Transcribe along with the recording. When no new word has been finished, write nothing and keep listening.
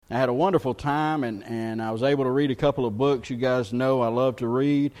I had a wonderful time, and I was able to read a couple of books. You guys know I love to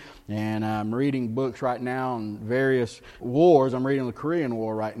read, and I'm reading books right now on various wars. I'm reading the Korean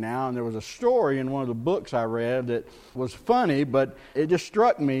War right now, and there was a story in one of the books I read that was funny, but it just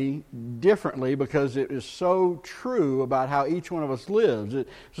struck me differently because it is so true about how each one of us lives. It's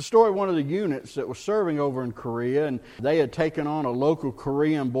a story of one of the units that was serving over in Korea, and they had taken on a local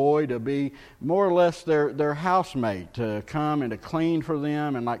Korean boy to be more or less their housemate, to come and to clean for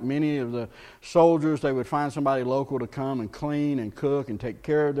them. And like many of the soldiers, they would find somebody local to come and clean and cook and take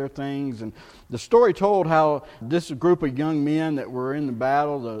care of their things. And the story told how this group of young men that were in the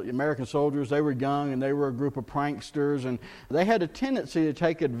battle, the American soldiers, they were young and they were a group of pranksters, and they had a tendency to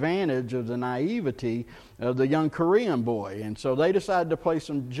take advantage of the naivety of the young Korean boy. And so they decided to play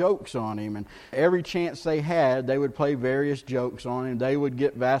some jokes on him, and every chance they had, they would play various jokes on him. They would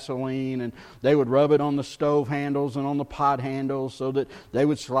get Vaseline and they would rub it on the stove handles and on the pot handles so that they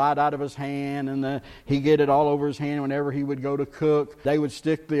would slide out of his hand, and he'd get it all over his hand whenever he would go to cook. They would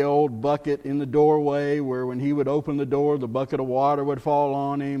stick the old bucket in the doorway where when he would open the door, the bucket of water would fall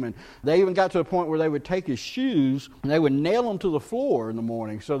on him. And they even got to a point where they would take his shoes and they would nail them to the floor in the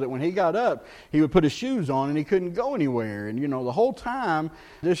morning so that when he got up, he would put his shoes on and he couldn't go anywhere. And the whole time,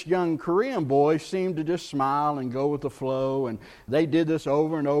 this young Korean boy seemed to just smile and go with the flow. And they did this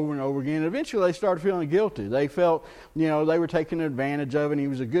over and over and over again. And eventually they started feeling guilty. They felt, they were taking advantage of it. And he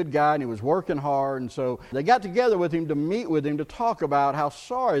was a good guy and he was working hard. And so they got together with him to meet with him to talk about how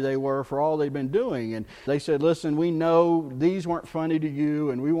sorry they were for all they'd been doing. And they said, listen, we know these weren't funny to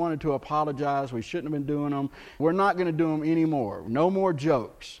you and we wanted to apologize. We shouldn't have been doing them. We're not going to do them anymore. No more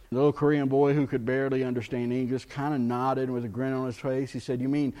jokes. The little Korean boy who could barely understand English kind of nodded with a grin on his face. He said, you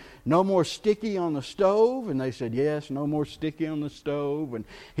mean no more sticky on the stove? And they said, yes, no more sticky on the stove. And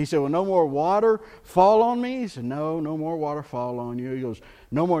he said, well, no more water fall on me? He said, no more water fall on you. He goes,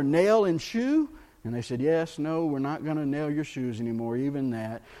 no more nail in shoe? And they said, yes, no, we're not going to nail your shoes anymore, even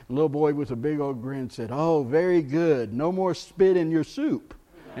that. The little boy with a big old grin said, oh, very good. No more spit in your soup.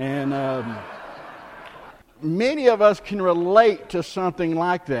 And many of us can relate to something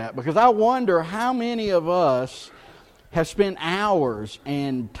like that, because I wonder how many of us have spent hours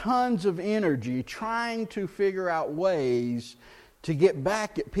and tons of energy trying to figure out ways to get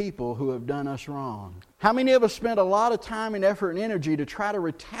back at people who have done us wrong. How many of us spent a lot of time and effort and energy to try to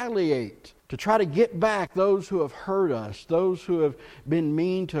retaliate, to try to get back those who have hurt us, those who have been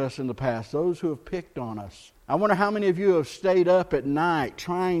mean to us in the past, those who have picked on us? I wonder how many of you have stayed up at night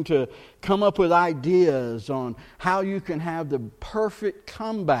trying to come up with ideas on how you can have the perfect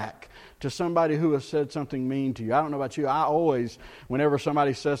comeback to somebody who has said something mean to you. I don't know about you, I always, whenever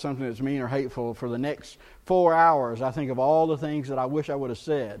somebody says something that's mean or hateful, for the next 4 hours, I think of all the things that I wish I would have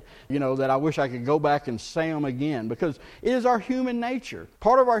said, that I wish I could go back and say them again, because it is our human nature.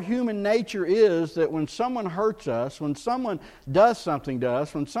 Part of our human nature is that when someone hurts us, when someone does something to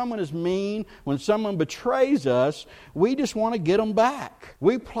us, when someone is mean, when someone betrays us, we just want to get them back.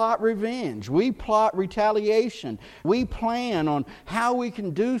 We plot revenge. We plot retaliation. We plan on how we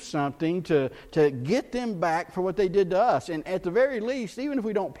can do something to get them back for what they did to us. And at the very least, even if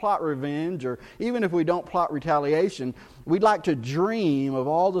we don't plot revenge, or even if we don't plot retaliation, we'd like to dream of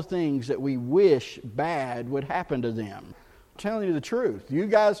all the things that we wish bad would happen to them. I'm telling you the truth. You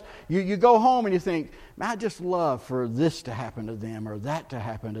guys, you go home and you think, I just love for this to happen to them or that to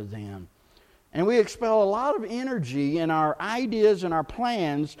happen to them. And we expel a lot of energy in our ideas and our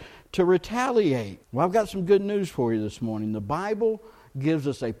plans to retaliate. Well, I've got some good news for you this morning. The Bible gives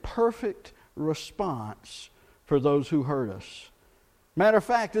us a perfect response for those who hurt us. Matter of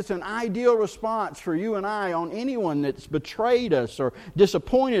fact, it's an ideal response for you and I on anyone that's betrayed us or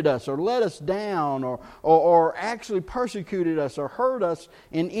disappointed us or let us down or actually persecuted us or hurt us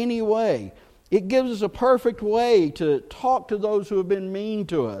in any way. It gives us a perfect way to talk to those who have been mean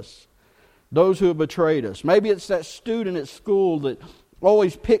to us, those who have betrayed us. Maybe it's that student at school that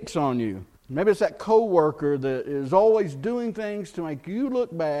always picks on you. Maybe it's that coworker that is always doing things to make you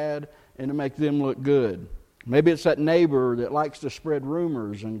look bad and to make them look good. Maybe it's that neighbor that likes to spread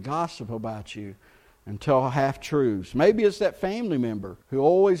rumors and gossip about you and tell half-truths. Maybe it's that family member who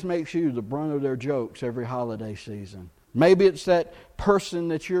always makes you the brunt of their jokes every holiday season. Maybe it's that person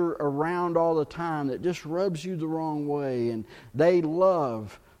that you're around all the time that just rubs you the wrong way, and they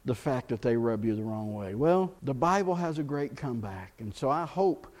love the fact that they rub you the wrong way. Well, the Bible has a great comeback, and so I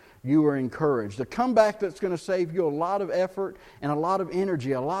hope you are encouraged. The comeback that's going to save you a lot of effort and a lot of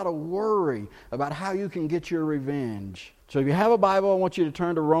energy, a lot of worry about how you can get your revenge. So if you have a Bible, I want you to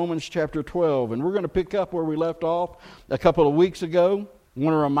turn to Romans chapter 12, and we're going to pick up where we left off a couple of weeks ago. I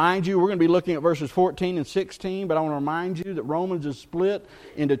want to remind you, we're going to be looking at verses 14 and 16, but I want to remind you that Romans is split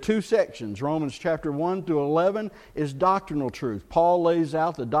into two sections. Romans chapter 1 through 11 is doctrinal truth. Paul lays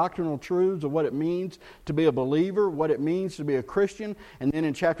out the doctrinal truths of what it means to be a believer, what it means to be a Christian, and then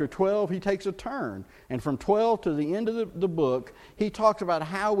in chapter 12 he takes a turn. And from 12 to the end of the book, he talks about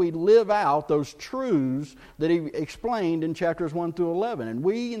how we live out those truths that he explained in chapters 1 through 11. And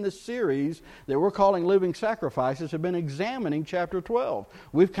we in this series that we're calling Living Sacrifices have been examining chapter 12.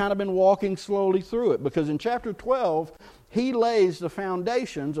 We've kind of been walking slowly through it because in chapter 12, he lays the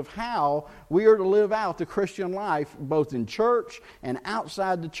foundations of how we are to live out the Christian life both in church and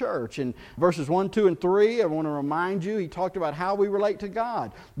outside the church. In verses 1, 2, and 3, I want to remind you, he talked about how we relate to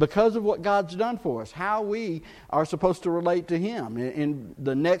God because of what God's done for us, how we are supposed to relate to Him. In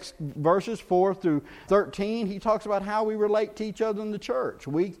the next verses, 4 through 13, he talks about how we relate to each other in the church.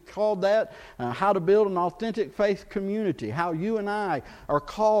 We called that how to build an authentic faith community, how you and I are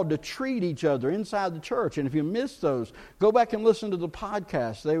called to treat each other inside the church. And if you missed those, go back and listen to the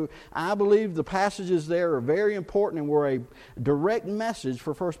podcast. I believe the passages there are very important and were a direct message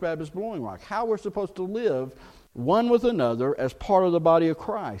for First Baptist Blowing Rock, how we're supposed to live one with another as part of the body of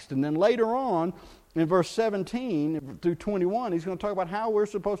Christ. And then later on, in verse 17 through 21, he's going to talk about how we're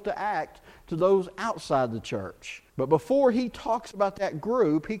supposed to act to those outside the church. But before he talks about that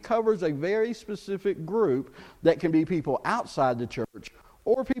group, he covers a very specific group that can be people outside the church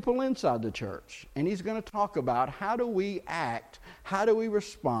or people inside the church. And he's going to talk about how do we act, how do we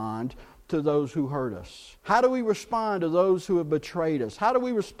respond to those who hurt us? How do we respond to those who have betrayed us? How do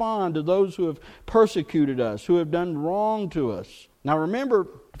we respond to those who have persecuted us, who have done wrong to us? Now remember,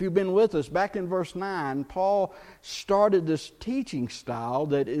 if you've been with us, back in verse 9, Paul started this teaching style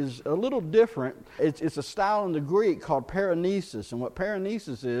that is a little different. It's a style in the Greek called paranesis. And what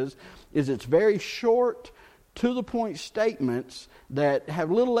paranesis is it's very short, to-the-point statements that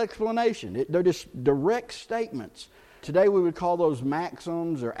have little explanation. They're just direct statements. Today we would call those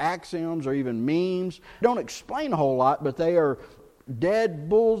maxims or axioms or even memes. They don't explain a whole lot, but they are dead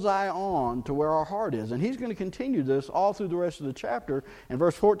bullseye on to where our heart is. And he's going to continue this all through the rest of the chapter. In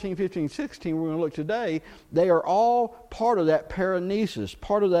verse 14, 15, 16, we're going to look today, they are all part of that paranesis,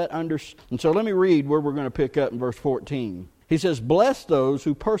 part of that understanding. And so let me read where we're going to pick up in verse 14. He says, "Bless those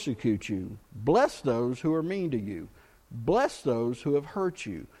who persecute you. Bless those who are mean to you. Bless those who have hurt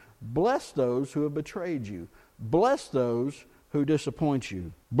you. Bless those who have betrayed you. Bless those who disappoint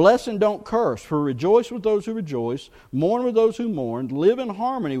you. Bless and don't curse, for rejoice with those who rejoice, mourn with those who mourn, live in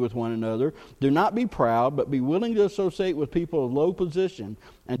harmony with one another. Do not be proud, but be willing to associate with people of low position,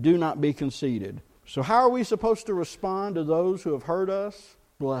 and do not be conceited." So how are we supposed to respond to those who have hurt us?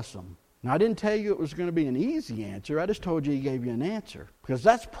 Bless them. Now, I didn't tell you it was going to be an easy answer. I just told you he gave you an answer. Because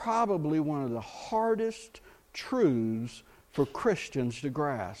that's probably one of the hardest truths for Christians to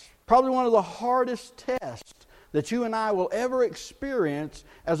grasp. Probably one of the hardest tests that you and I will ever experience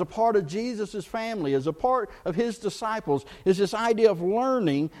as a part of Jesus' family, as a part of His disciples, is this idea of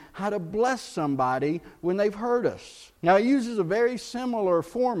learning how to bless somebody when they've hurt us. Now, he uses a very similar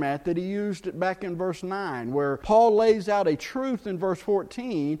format that he used back in verse 9, where Paul lays out a truth in verse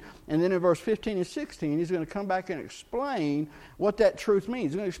 14, and then in verse 15 and 16, he's going to come back and explain what that truth means.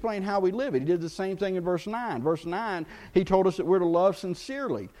 He's going to explain how we live it. He did the same thing in verse 9. Verse 9, he told us that we're to love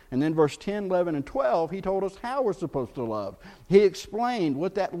sincerely. And then verse 10, 11, and 12, he told us how we're supposed to love. He explained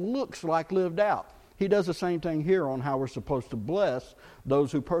what that looks like lived out. He does the same thing here on how we're supposed to bless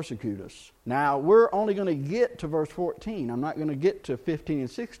those who persecute us. Now, we're only going to get to verse 14. I'm not going to get to 15 and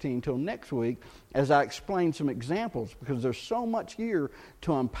 16 until next week as I explain some examples, because there's so much here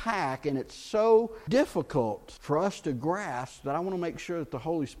to unpack, and it's so difficult for us to grasp that I want to make sure that the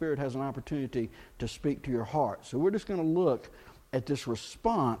Holy Spirit has an opportunity to speak to your heart. So we're just going to look at this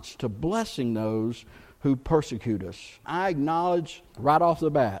response to blessing those who persecute us. I acknowledge right off the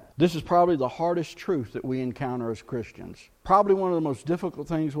bat, this is probably the hardest truth that we encounter as Christians. Probably one of the most difficult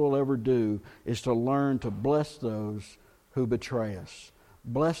things we'll ever do is to learn to bless those who betray us.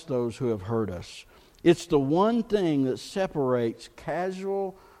 Bless those who have hurt us. It's the one thing that separates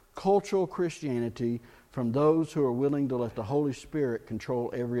casual, cultural Christianity from those who are willing to let the Holy Spirit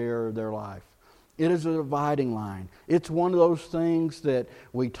control every area of their life. It is a dividing line. It's one of those things that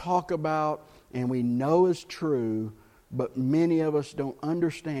we talk about and we know is true, but many of us don't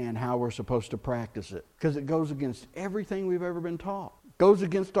understand how we're supposed to practice it, because it goes against everything we've ever been taught. Goes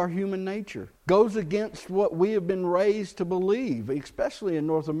against our human nature. Goes against what we have been raised to believe, especially in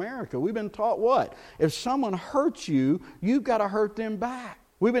North America. We've been taught what? If someone hurts you, you've got to hurt them back.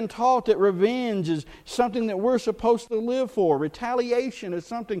 We've been taught that revenge is something that we're supposed to live for. Retaliation is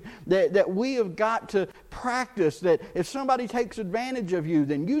something that we have got to practice, that if somebody takes advantage of you,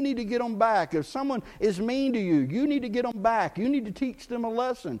 then you need to get them back. If someone is mean to you, you need to get them back. You need to teach them a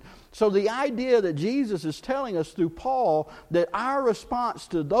lesson. So the idea that Jesus is telling us through Paul that our response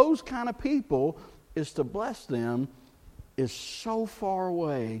to those kind of people is to bless them is so far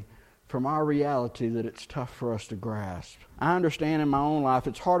away from our reality that it's tough for us to grasp. I understand in my own life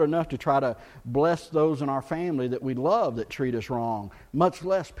it's hard enough to try to bless those in our family that we love that treat us wrong, much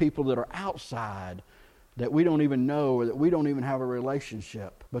less people that are outside that we don't even know or that we don't even have a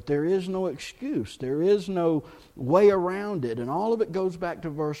relationship. But there is no excuse. There is no way around it. And all of it goes back to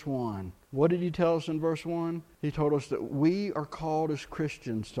verse 1. What did he tell us in verse 1? He told us that we are called as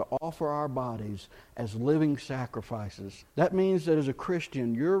Christians to offer our bodies as living sacrifices. That means that as a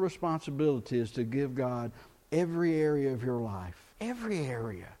Christian, your responsibility is to give God every area of your life. Every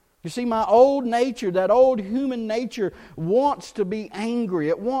area. You see, my old nature, that old human nature, wants to be angry.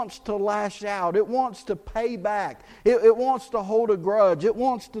 It wants to lash out. It wants to pay back. It wants to hold a grudge. It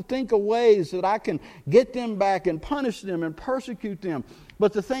wants to think of ways that I can get them back and punish them and persecute them.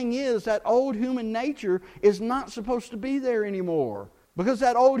 But the thing is, that old human nature is not supposed to be there anymore. Because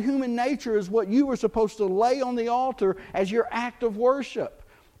that old human nature is what you were supposed to lay on the altar as your act of worship.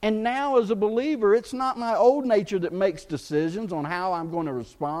 And now as a believer, it's not my old nature that makes decisions on how I'm going to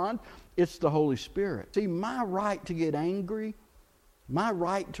respond. It's the Holy Spirit. See, my right to get angry, my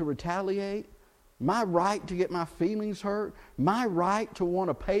right to retaliate, my right to get my feelings hurt, my right to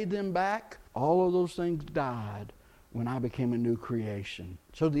want to pay them back, all of those things died when I became a new creation.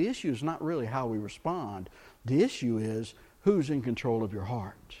 So the issue is not really how we respond. The issue is who's in control of your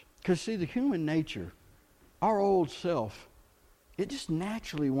heart. Because see, the human nature, our old self, it just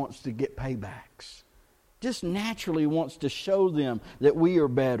naturally wants to get paybacks. Just naturally wants to show them that we are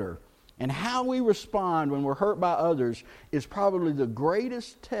better. And how we respond when we're hurt by others is probably the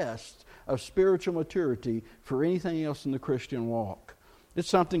greatest test of spiritual maturity for anything else in the Christian walk. It's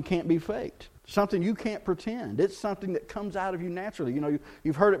something can't be faked. Something you can't pretend. It's something that comes out of you naturally. You know,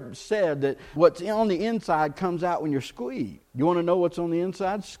 you've heard it said that what's on the inside comes out when you're squeezed. You want to know what's on the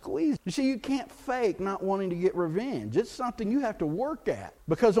inside? Squeeze. You see, you can't fake not wanting to get revenge. It's something you have to work at.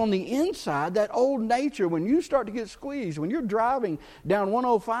 Because on the inside, that old nature, when you start to get squeezed, when you're driving down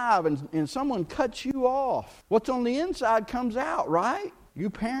 105 and someone cuts you off, what's on the inside comes out, right? You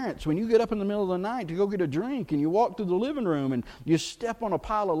parents, when you get up in the middle of the night to go get a drink and you walk through the living room and you step on a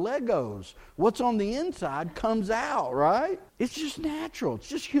pile of Legos, what's on the inside comes out, right? It's just natural. It's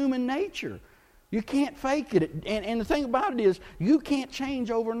just human nature. You can't fake it. And the thing about it is, you can't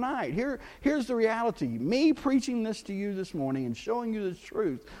change overnight. Here's the reality. Me preaching this to you this morning and showing you this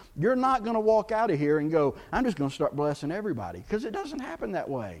truth, you're not going to walk out of here and go, I'm just going to start blessing everybody. Because it doesn't happen that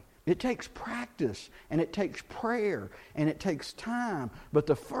way. It takes practice, and it takes prayer, and it takes time. But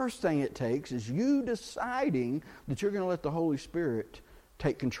the first thing it takes is you deciding that you're going to let the Holy Spirit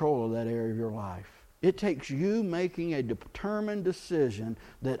take control of that area of your life. It takes you making a determined decision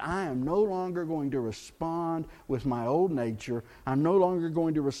that I am no longer going to respond with my old nature. I'm no longer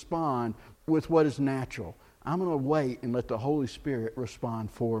going to respond with what is natural. I'm going to wait and let the Holy Spirit respond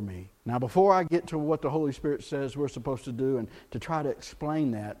for me. Now, before I get to what the Holy Spirit says we're supposed to do and to try to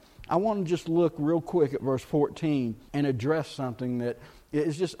explain that, I want to just look real quick at verse 14 and address something that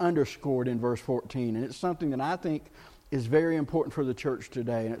is just underscored in verse 14. And it's something that I think is very important for the church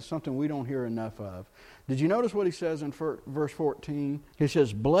today, and it's something we don't hear enough of. Did you notice what he says in verse 14? He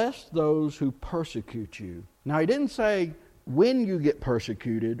says, bless those who persecute you. Now, he didn't say when you get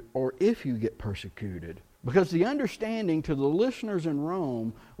persecuted or if you get persecuted. Because the understanding to the listeners in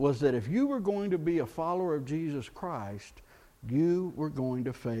Rome was that if you were going to be a follower of Jesus Christ, you were going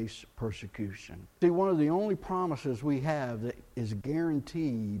to face persecution. See, one of the only promises we have that is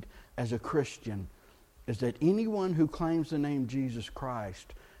guaranteed as a Christian is that anyone who claims the name Jesus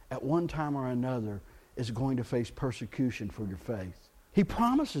Christ at one time or another is going to face persecution for your faith. He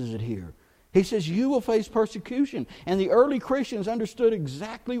promises it here. He says you will face persecution. And the early Christians understood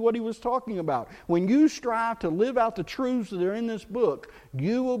exactly what he was talking about. When you strive to live out the truths that are in this book,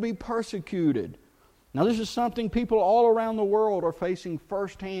 you will be persecuted. Now, this is something people all around the world are facing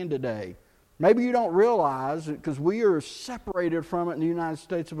firsthand today. Maybe you don't realize it because we are separated from it in the United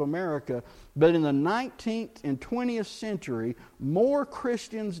States of America, but in the 19th and 20th century, more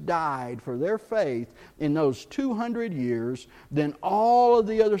Christians died for their faith in those 200 years than all of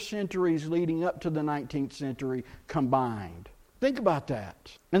the other centuries leading up to the 19th century combined. Think about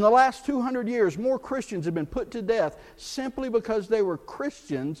that. In the last 200 years, more Christians have been put to death simply because they were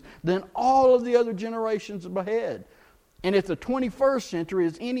Christians than all of the other generations ahead. And if the 21st century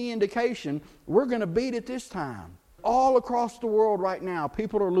is any indication, we're going to beat it this time. All across the world right now,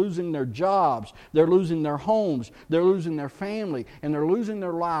 people are losing their jobs, they're losing their homes, they're losing their family, and they're losing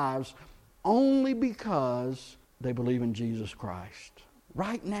their lives only because they believe in Jesus Christ.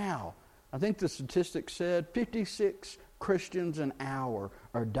 Right now, I think the statistics said 56 Christians an hour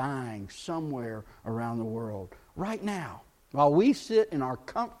are dying somewhere around the world. Right now. While we sit in our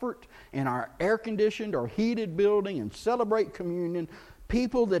comfort, in our air-conditioned or heated building and celebrate communion,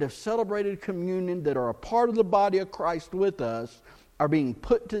 people that have celebrated communion, that are a part of the body of Christ with us, are being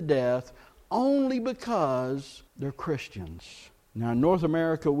put to death only because they're Christians. Now, in North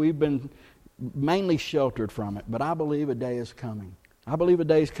America, we've been mainly sheltered from it, but I believe a day is coming. I believe a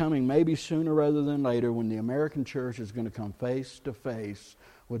day is coming, maybe sooner rather than later, when the American church is going to come face to face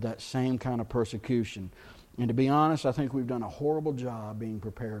with that same kind of persecution. And to be honest, I think we've done a horrible job being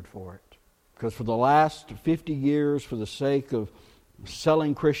prepared for it. Because for the last 50 years, for the sake of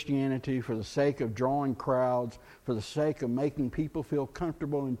selling Christianity, for the sake of drawing crowds, for the sake of making people feel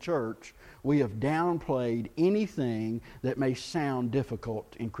comfortable in church, we have downplayed anything that may sound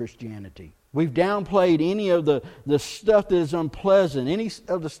difficult in Christianity. We've downplayed any of the stuff that is unpleasant, any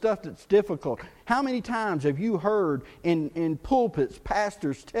of the stuff that's difficult. How many times have you heard in pulpits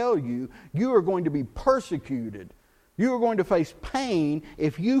pastors tell you you are going to be persecuted, you are going to face pain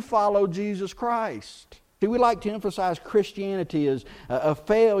if you follow Jesus Christ? See, we like to emphasize Christianity as a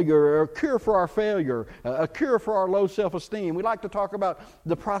failure, or a cure for our failure, a cure for our low self-esteem. We like to talk about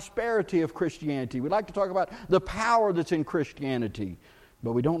the prosperity of Christianity. We like to talk about the power that's in Christianity.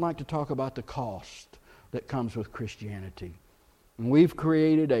 But we don't like to talk about the cost that comes with Christianity. And we've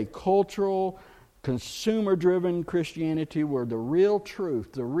created a cultural, consumer-driven Christianity where the real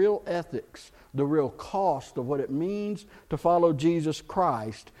truth, the real ethics, the real cost of what it means to follow Jesus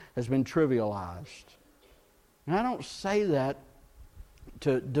Christ has been trivialized. And I don't say that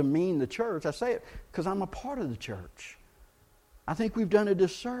to demean the church. I say it because I'm a part of the church. I think we've done a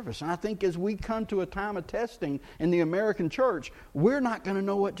disservice. And I think as we come to a time of testing in the American church, we're not going to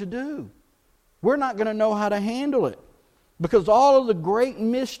know what to do. We're not going to know how to handle it. Because all of the great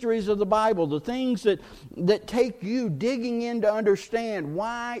mysteries of the Bible, the things that take you digging in to understand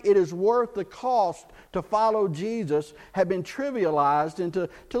why it is worth the cost to follow Jesus, have been trivialized into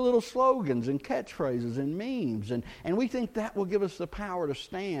little slogans and catchphrases and memes. And we think that will give us the power to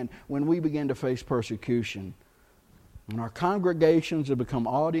stand when we begin to face persecution. And our congregations have become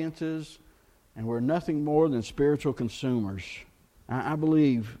audiences, and we're nothing more than spiritual consumers. I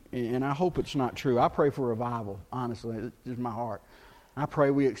believe, and I hope it's not true. I pray for revival, honestly. It's just my heart. I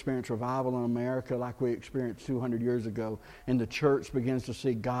pray we experience revival in America like we experienced 200 years ago, and the church begins to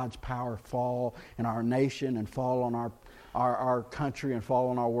see God's power fall in our nation and fall on our country and fall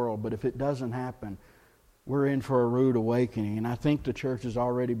on our world. But if it doesn't happen, we're in for a rude awakening, and I think the church is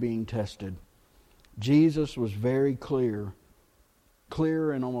already being tested. Jesus was very clearer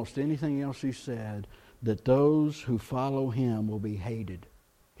in almost anything else he said, that those who follow him will be hated.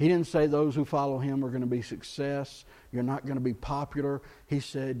 He didn't say those who follow him are going to be success. You're not going to be popular. He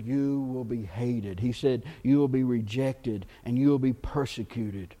said you will be hated. He said you will be rejected and you will be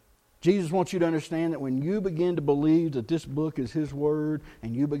persecuted. Jesus wants you to understand that when you begin to believe that this book is his word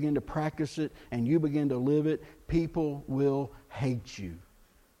and you begin to practice it and you begin to live it, people will hate you.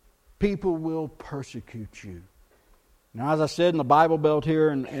 People will persecute you. Now, as I said, in the Bible Belt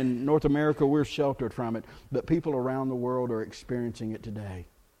here in North America, we're sheltered from it, but people around the world are experiencing it today.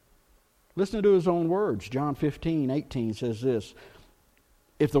 Listen to his own words. John 15:18 says this,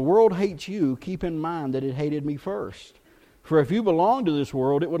 "If the world hates you, keep in mind that it hated me first. For if you belong to this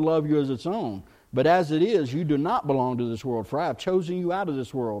world, it would love you as its own. But as it is, you do not belong to this world, for I have chosen you out of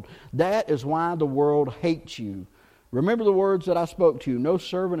this world. That is why the world hates you. Remember the words that I spoke to you. No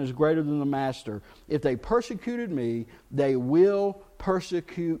servant is greater than the master. If they persecuted me, they will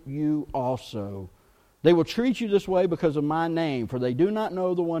persecute you also. They will treat you this way because of my name, for they do not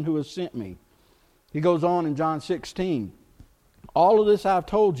know the one who has sent me." He goes on in John 16. "All of this I have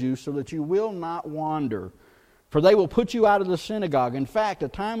told you so that you will not wander. For they will put you out of the synagogue. In fact, a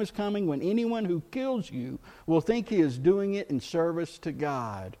time is coming when anyone who kills you will think he is doing it in service to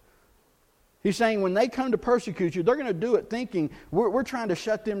God." He's saying when they come to persecute you, they're going to do it thinking we're trying to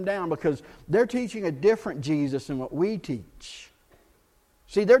shut them down because they're teaching a different Jesus than what we teach.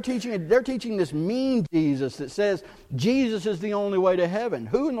 See, they're teaching this mean Jesus that says Jesus is the only way to heaven.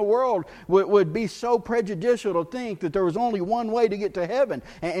 Who in the world would be so prejudicial to think that there was only one way to get to heaven?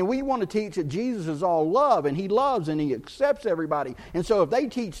 And we want to teach that Jesus is all love, and he loves and he accepts everybody. And so if they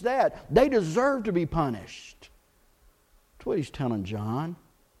teach that, they deserve to be punished. That's what he's telling John.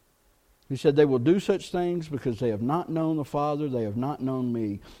 He said, they will do such things because they have not known the Father, they have not known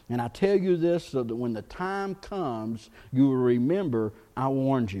me. And I tell you this so that when the time comes, you will remember I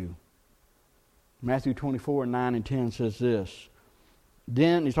warned you. Matthew 24, 9 and 10 says this.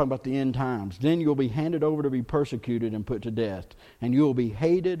 Then, he's talking about the end times. Then you'll be handed over to be persecuted and put to death. And you will be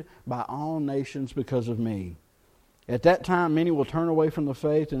hated by all nations because of me. At that time, many will turn away from the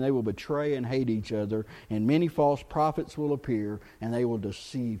faith, and they will betray and hate each other. And many false prophets will appear, and they will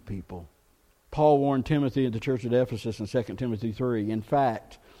deceive people. Paul warned Timothy at the church at Ephesus in 2 Timothy 3. In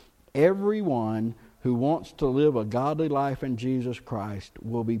fact, everyone who wants to live a godly life in Jesus Christ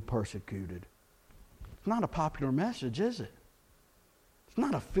will be persecuted. It's not a popular message, is it? It's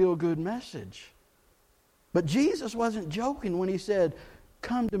not a feel-good message. But Jesus wasn't joking when he said,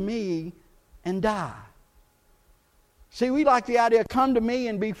 come to me and die. See, we like the idea, come to me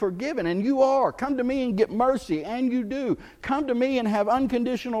and be forgiven, and you are. Come to me and get mercy, and you do. Come to me and have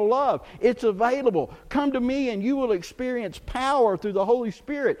unconditional love. It's available. Come to me and you will experience power through the Holy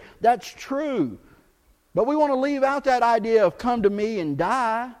Spirit. That's true. But we want to leave out that idea of come to me and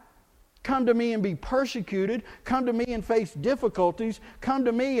die. Come to me and be persecuted. Come to me and face difficulties. Come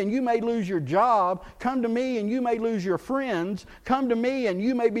to me and you may lose your job. Come to me and you may lose your friends. Come to me and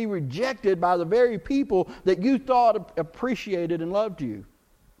you may be rejected by the very people that you thought appreciated and loved you.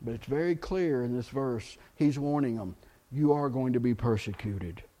 But it's very clear in this verse, he's warning them, you are going to be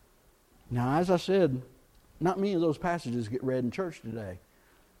persecuted. Now, as I said, not many of those passages get read in church today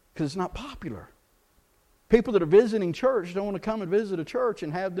because it's not popular. People that are visiting church don't want to come and visit a church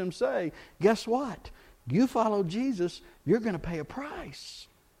and have them say, guess what? You follow Jesus, you're going to pay a price.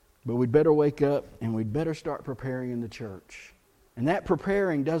 But we'd better wake up and we'd better start preparing in the church. And that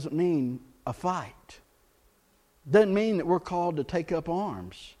preparing doesn't mean a fight. Doesn't mean that we're called to take up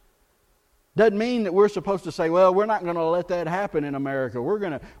arms. Doesn't mean that we're supposed to say, well, we're not going to let that happen in America. We're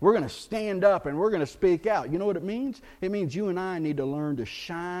going to stand up and we're going to speak out. You know what it means? It means you and I need to learn to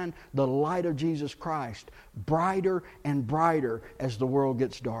shine the light of Jesus Christ brighter and brighter as the world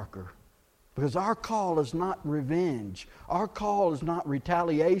gets darker. Because our call is not revenge. Our call is not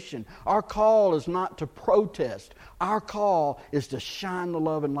retaliation. Our call is not to protest. Our call is to shine the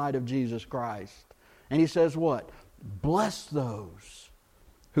love and light of Jesus Christ. And he says what? Bless those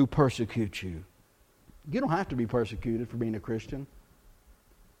who persecute you. You don't have to be persecuted for being a Christian.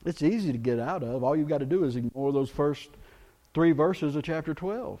 It's easy to get out of. All you've got to do is ignore those first 3 verses of chapter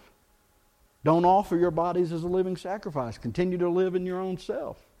 12. Don't offer your bodies as a living sacrifice. Continue to live in your own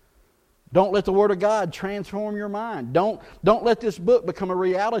self. Don't let the Word of God transform your mind. Don't let this book become a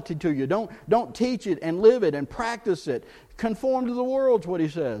reality to you. Don't teach it and live it and practice it. Conform to the world's what he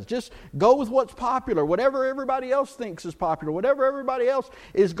says. Just go with what's popular. Whatever everybody else thinks is popular. Whatever everybody else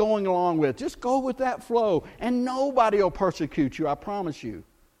is going along with. Just go with that flow. And nobody will persecute you, I promise you.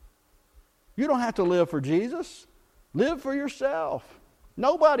 You don't have to live for Jesus. Live for yourself.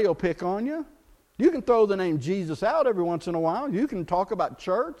 Nobody will pick on you. You can throw the name Jesus out every once in a while. You can talk about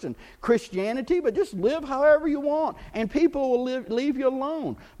church and Christianity, but just live however you want. And people will leave you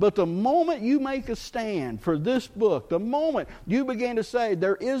alone. But the moment you make a stand for this book, the moment you begin to say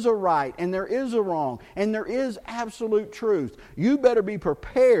there is a right and there is a wrong and there is absolute truth, you better be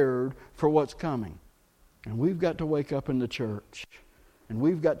prepared for what's coming. And we've got to wake up in the church. And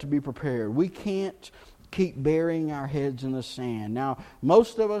we've got to be prepared. We can't keep burying our heads in the sand. Now,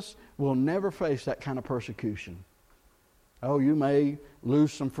 most of us will never face that kind of persecution. Oh, you may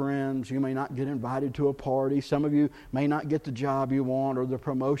lose some friends. You may not get invited to a party. Some of you may not get the job you want or the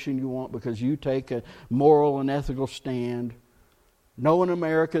promotion you want because you take a moral and ethical stand. No one in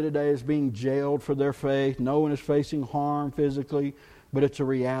America today is being jailed for their faith. No one is facing harm physically, but it's a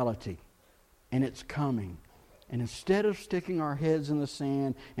reality, and it's coming. And instead of sticking our heads in the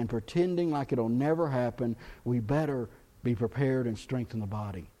sand and pretending like it'll never happen, we better be prepared and strengthen the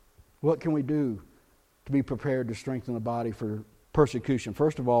body. What can we do to be prepared to strengthen the body for persecution?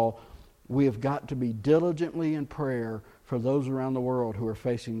 First of all, we have got to be diligently in prayer for those around the world who are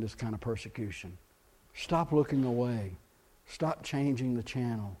facing this kind of persecution. Stop looking away. Stop changing the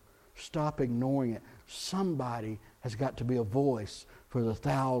channel. Stop ignoring it. Somebody has got to be a voice for the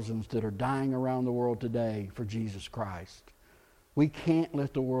thousands that are dying around the world today for Jesus Christ. We can't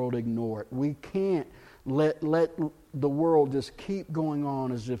let the world ignore it. We can't let the world just keep going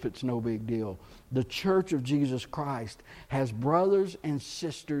on as if it's no big deal. The Church of Jesus Christ has brothers and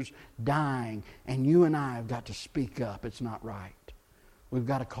sisters dying, and you and I have got to speak up. It's not right. We've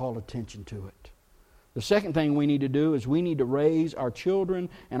got to call attention to it. The second thing we need to do is we need to raise our children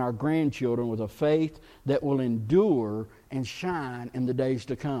and our grandchildren with a faith that will endure and shine in the days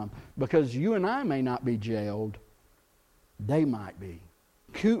to come. Because you and I may not be jailed, they might be.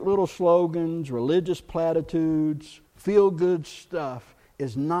 cute little slogans, religious platitudes, feel-good stuff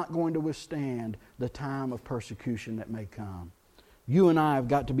is not going to withstand the time of persecution that may come. You and I have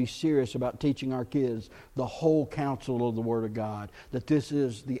got to be serious about teaching our kids the whole counsel of the Word of God, that this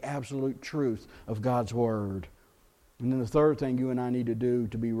is the absolute truth of God's Word. And then the third thing you and I need to do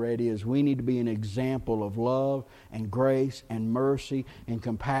to be ready is we need to be an example of love and grace and mercy and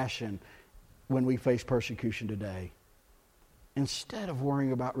compassion when we face persecution today. Instead of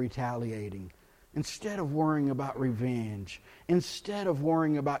worrying about retaliating, instead of worrying about revenge, instead of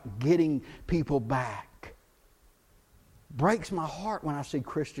worrying about getting people back. Breaks my heart when I see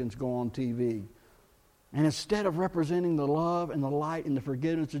Christians go on TV. And instead of representing the love and the light and the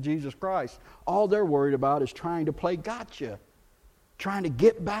forgiveness of Jesus Christ, all they're worried about is trying to play gotcha, trying to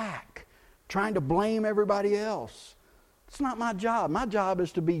get back, trying to blame everybody else. It's not my job. My job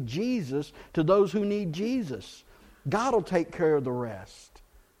is to be Jesus to those who need Jesus. God will take care of the rest.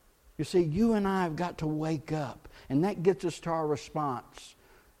 You see, you and I have got to wake up. And that gets us to our response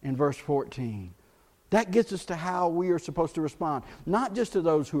in verse 14. That gets us to how we are supposed to respond. Not just to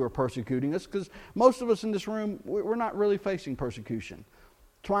those who are persecuting us, because most of us in this room, we're not really facing persecution.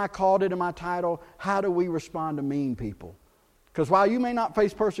 That's why I called it in my title, How Do We Respond to Mean People? Because while you may not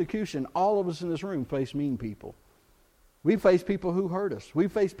face persecution, all of us in this room face mean people. We face people who hurt us. We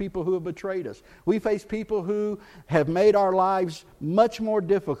face people who have betrayed us. We face people who have made our lives much more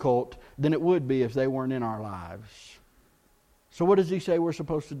difficult than it would be if they weren't in our lives. So what does he say we're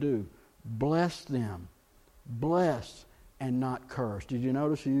supposed to do? Bless them. Bless and not curse. Did you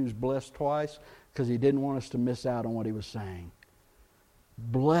notice he used bless twice? Because he didn't want us to miss out on what he was saying.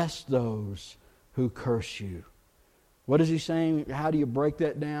 Bless those who curse you. What is he saying? How do you break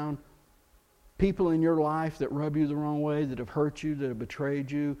that down? People in your life that rub you the wrong way, that have hurt you, that have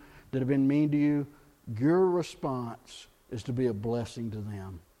betrayed you, that have been mean to you, your response is to be a blessing to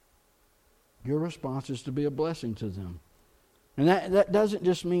them. Your response is to be a blessing to them. And that doesn't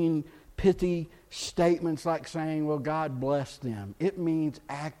just mean pithy statements like saying, well, God bless them. It means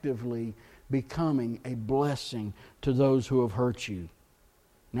actively becoming a blessing to those who have hurt you.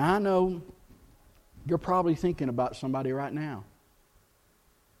 Now, I know you're probably thinking about somebody right now.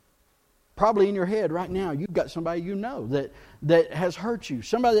 Probably in your head right now, you've got somebody you know that has hurt you,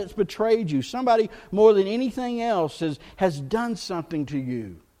 somebody that's betrayed you, somebody more than anything else has done something to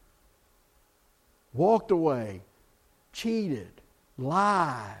you. Walked away, cheated,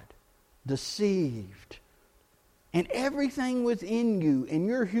 lied, deceived. And everything within you, in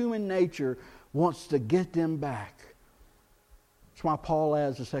your human nature, wants to get them back. That's why Paul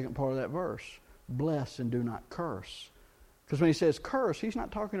adds the second part of that verse. Bless and do not curse. Because when he says curse, he's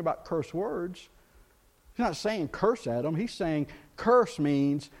not talking about curse words. He's not saying curse at them. He's saying curse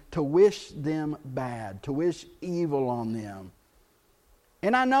means to wish them bad, to wish evil on them.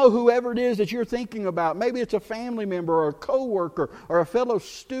 And I know whoever it is that you're thinking about, maybe it's a family member or a coworker or a fellow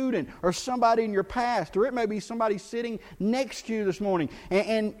student or somebody in your past, or it may be somebody sitting next to you this morning.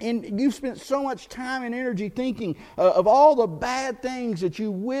 And you've spent so much time and energy thinking of all the bad things that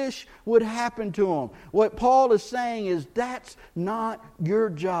you wish would happen to them. What Paul is saying is that's not your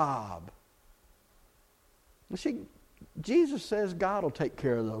job. You see, Jesus says God will take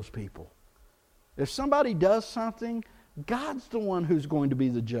care of those people. If somebody does something, God's the one who's going to be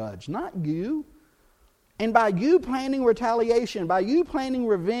the judge, not you. And by you planning retaliation, by you planning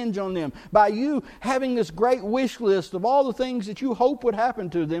revenge on them, by you having this great wish list of all the things that you hope would happen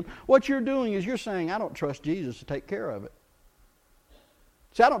to them, what you're doing is you're saying, I don't trust Jesus to take care of it.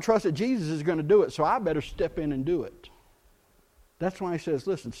 See, I don't trust that Jesus is going to do it, so I better step in and do it. That's why he says,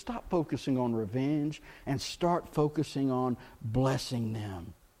 listen, stop focusing on revenge and start focusing on blessing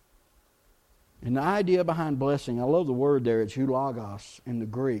them. And the idea behind blessing, I love the word there, it's eulogos in the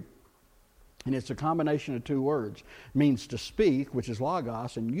Greek. And it's a combination of two words. It means to speak, which is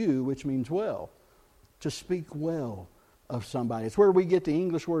logos, and which means well. To speak well of somebody. It's where we get the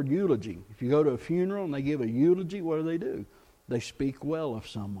English word eulogy. If you go to a funeral and they give a eulogy, what do? They speak well of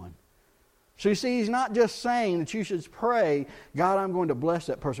someone. So you see, he's not just saying that you should pray, God, I'm going to bless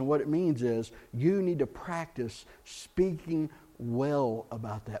that person. What it means is you need to practice speaking well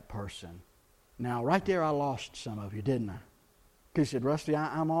about that person. Now, right there, I lost some of you, didn't I? Because you said, Rusty,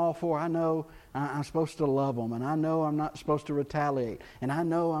 I'm all for, I know I'm supposed to love them, and I know I'm not supposed to retaliate, and I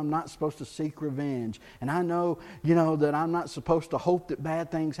know I'm not supposed to seek revenge, and I know, that I'm not supposed to hope that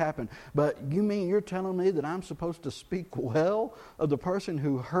bad things happen. But you mean you're telling me that I'm supposed to speak well of the person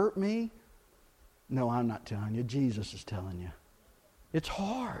who hurt me? No, I'm not telling you. Jesus is telling you. It's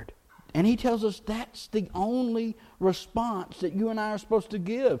hard. And he tells us that's the only response that you and I are supposed to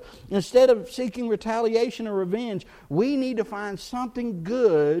give. Instead of seeking retaliation or revenge, we need to find something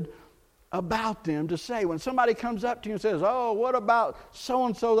good about them to say. When somebody comes up to you and says, oh, what about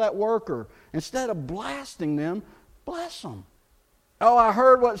so-and-so, that worker? Instead of blasting them, bless them. Oh, I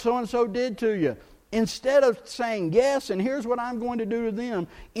heard what so-and-so did to you. Instead of saying, yes, and here's what I'm going to do to them,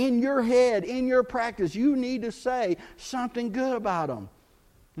 in your head, in your practice, you need to say something good about them.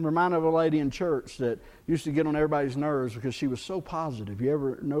 I'm reminded of a lady in church that used to get on everybody's nerves because she was so positive. You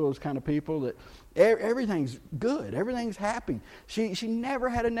ever know those kind of people that everything's good, everything's happy? She never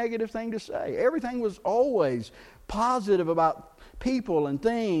had a negative thing to say. Everything was always positive about people and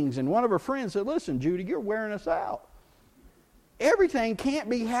things. And one of her friends said, listen, Judy, you're wearing us out. Everything can't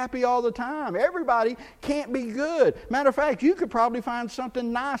be happy all the time. Everybody can't be good. Matter of fact, you could probably find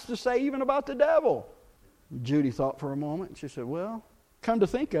something nice to say even about the devil. Judy thought for a moment. She said, well, come to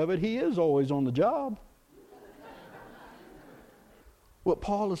think of it, he is always on the job. What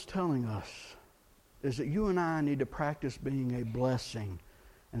Paul is telling us is that you and I need to practice being a blessing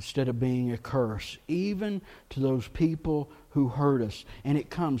instead of being a curse, even to those people who hurt us. And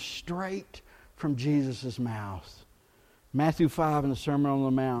it comes straight from Jesus' mouth. Matthew 5 in the Sermon on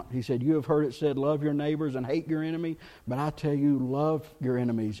the Mount, he said, you have heard it said, love your neighbors and hate your enemy. But I tell you, love your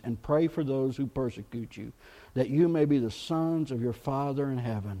enemies and pray for those who persecute you, that you may be the sons of your Father in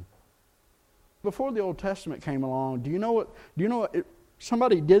heaven. Before the Old Testament came along, do you know what?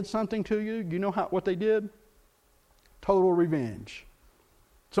 Somebody did something to you. Do you know what they did? Total revenge.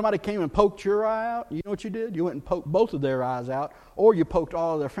 Somebody came and poked your eye out. You know what you did? You went and poked both of their eyes out, or you poked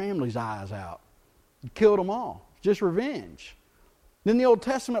all of their family's eyes out. You killed them all. Just revenge. Then the Old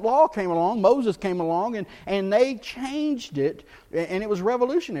Testament law came along, Moses came along, and they changed it, and it was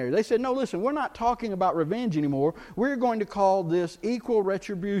revolutionary. They said, no, listen, we're not talking about revenge anymore. We're going to call this equal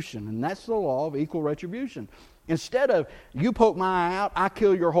retribution, and that's the law of equal retribution. Instead of, you poke my eye out, I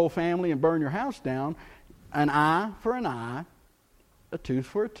kill your whole family and burn your house down, an eye for an eye, a tooth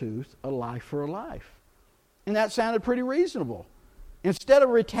for a tooth, a life for a life. And that sounded pretty reasonable. Instead of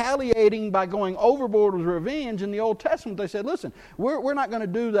retaliating by going overboard with revenge, in the Old Testament they said, listen, we're not going to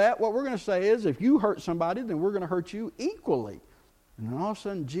do that. What we're going to say is, if you hurt somebody, then we're going to hurt you equally. And then all of a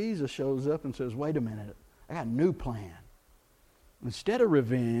sudden Jesus shows up and says, wait a minute, I got a new plan. Instead of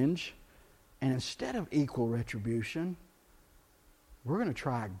revenge and instead of equal retribution, we're going to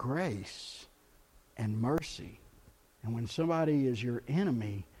try grace and mercy. And when somebody is your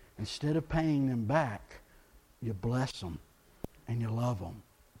enemy, instead of paying them back, you bless them. And you love them.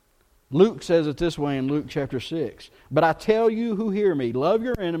 Luke says it this way in Luke chapter 6. But I tell you who hear me, love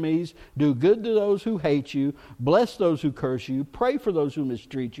your enemies, do good to those who hate you, bless those who curse you, pray for those who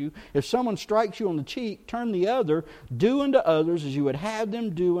mistreat you. If someone strikes you on the cheek, turn the other. Do unto others as you would have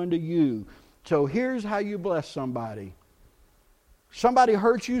them do unto you. So here's how you bless somebody. Somebody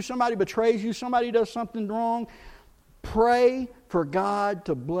hurts you, somebody betrays you, somebody does something wrong. Pray for God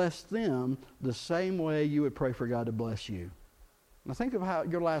to bless them the same way you would pray for God to bless you. Now think of how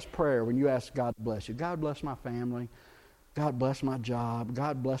your last prayer when you asked God to bless you. God bless my family. God bless my job.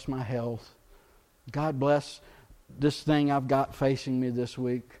 God bless my health. God bless this thing I've got facing me this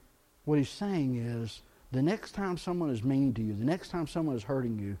week. What he's saying is, the next time someone is mean to you, the next time someone is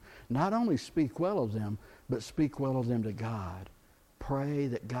hurting you, not only speak well of them, but speak well of them to God. Pray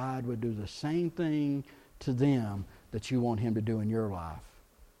that God would do the same thing to them that you want him to do in your life.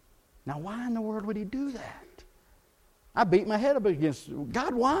 Now, why in the world would he do that? I beat my head up against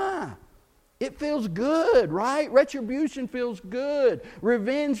God. Why? It feels good, right? Retribution feels good.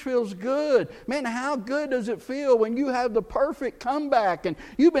 Revenge feels good. Man, how good does it feel when you have the perfect comeback and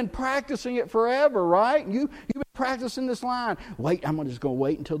you've been practicing it forever, right? You've been practicing this line. Wait, I'm just going to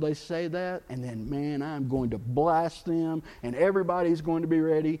wait until they say that, and then, man, I'm going to blast them, and everybody's going to be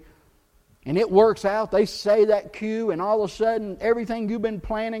ready. And it works out. They say that cue, and all of a sudden, everything you've been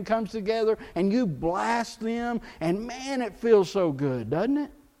planning comes together, and you blast them, and man, it feels so good, doesn't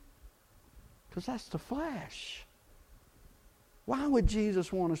it? Because that's the flesh. Why would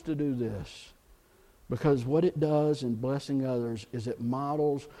Jesus want us to do this? Because what it does in blessing others is it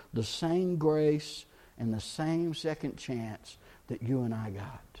models the same grace and the same second chance that you and I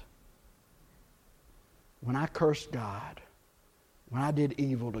got. When I cursed God, when I did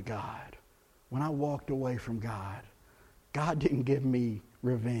evil to God, when I walked away from God, God didn't give me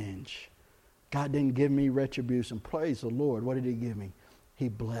revenge. God didn't give me retribution. Praise the Lord. What did he give me? He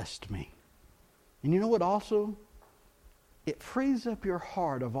blessed me. And you know what also? It frees up your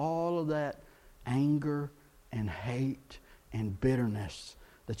heart of all of that anger and hate and bitterness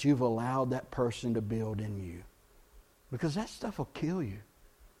that you've allowed that person to build in you. Because that stuff will kill you.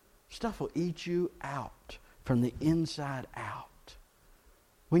 Stuff will eat you out from the inside out.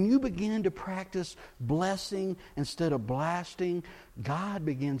 When you begin to practice blessing instead of blasting, God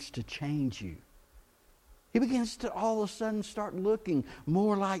begins to change you. He begins to all of a sudden start looking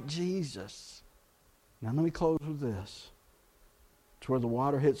more like Jesus. Now let me close with this. It's where the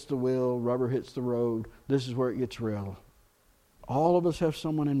water hits the wheel, rubber hits the road. This is where it gets real. All of us have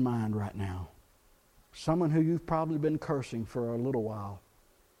someone in mind right now. Someone who you've probably been cursing for a little while.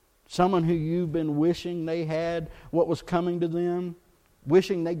 Someone who you've been wishing they had what was coming to them.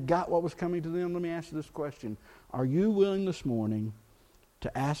 Wishing they got what was coming to them. Let me ask you this question. Are you willing this morning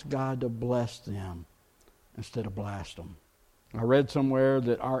to ask God to bless them instead of blast them? I read somewhere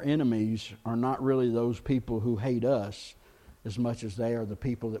that our enemies are not really those people who hate us as much as they are the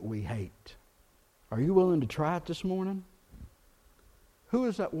people that we hate. Are you willing to try it this morning? Who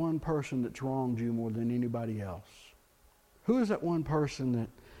is that one person that's wronged you more than anybody else? Who is that one person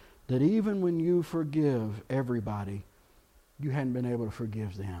that even when you forgive everybody, you hadn't been able to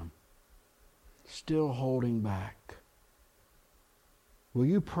forgive them? Still holding back. Will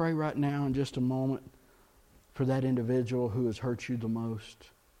you pray right now in just a moment for that individual who has hurt you the most?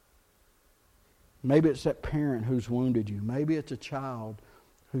 Maybe it's that parent who's wounded you. Maybe it's a child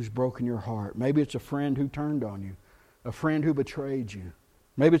who's broken your heart. Maybe it's a friend who turned on you. A friend who betrayed you.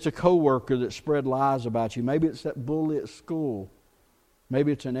 Maybe it's a coworker that spread lies about you. Maybe it's that bully at school.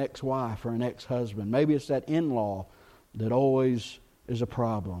 Maybe it's an ex-wife or an ex-husband. Maybe it's that in-law that always is a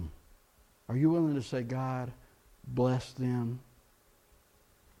problem. Are you willing to say, God, bless them?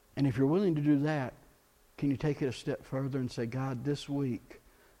 And if you're willing to do that, can you take it a step further and say, God, this week,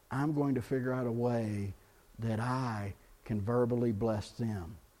 I'm going to figure out a way that I can verbally bless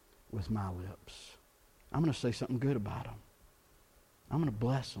them with my lips. I'm going to say something good about them. I'm going to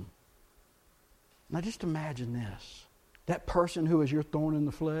bless them. Now just imagine this. That person who is your thorn in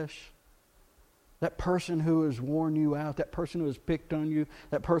the flesh, that person who has worn you out, that person who has picked on you,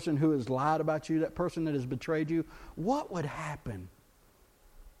 that person who has lied about you, that person that has betrayed you, what would happen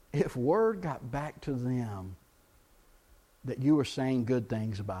if word got back to them that you were saying good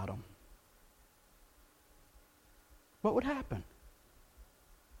things about them? What would happen?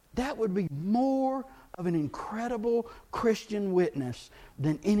 That would be more of an incredible Christian witness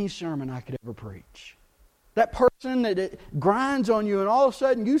than any sermon I could ever preach. That person that it grinds on you and all of a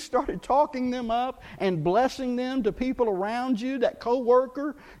sudden you started talking them up and blessing them to people around you, that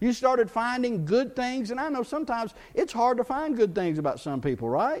coworker, you started finding good things. And I know sometimes it's hard to find good things about some people,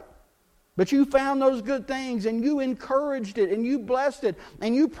 right? But you found those good things and you encouraged it and you blessed it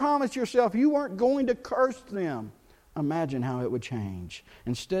and you promised yourself you weren't going to curse them. Imagine how it would change.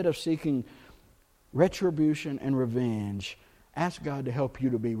 Instead of seeking retribution and revenge, ask God to help you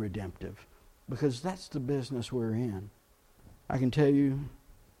to be redemptive. Because that's the business we're in. I can tell you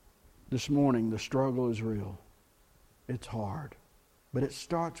this morning the struggle is real. It's hard. But it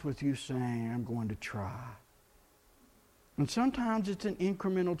starts with you saying, I'm going to try. And sometimes it's an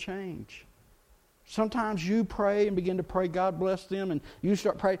incremental change. Sometimes you pray and begin to pray, God bless them, and you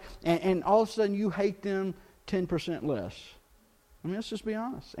start praying, and all of a sudden you hate them 10% less. I mean, let's just be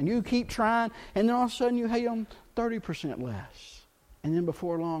honest. And you keep trying, and then all of a sudden you hate them 30% less. And then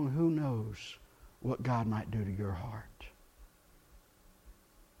before long, who knows what God might do to your heart.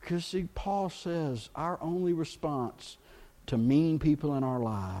 Because see, Paul says our only response to mean people in our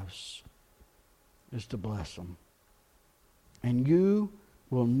lives is to bless them. And you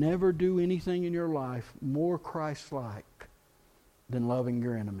will never do anything in your life more Christ-like than loving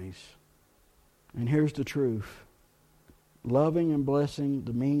your enemies. And here's the truth. Loving and blessing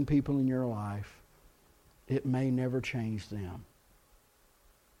the mean people in your life, it may never change them.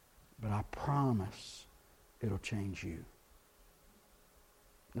 But I promise it'll change you.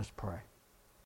 Let's pray.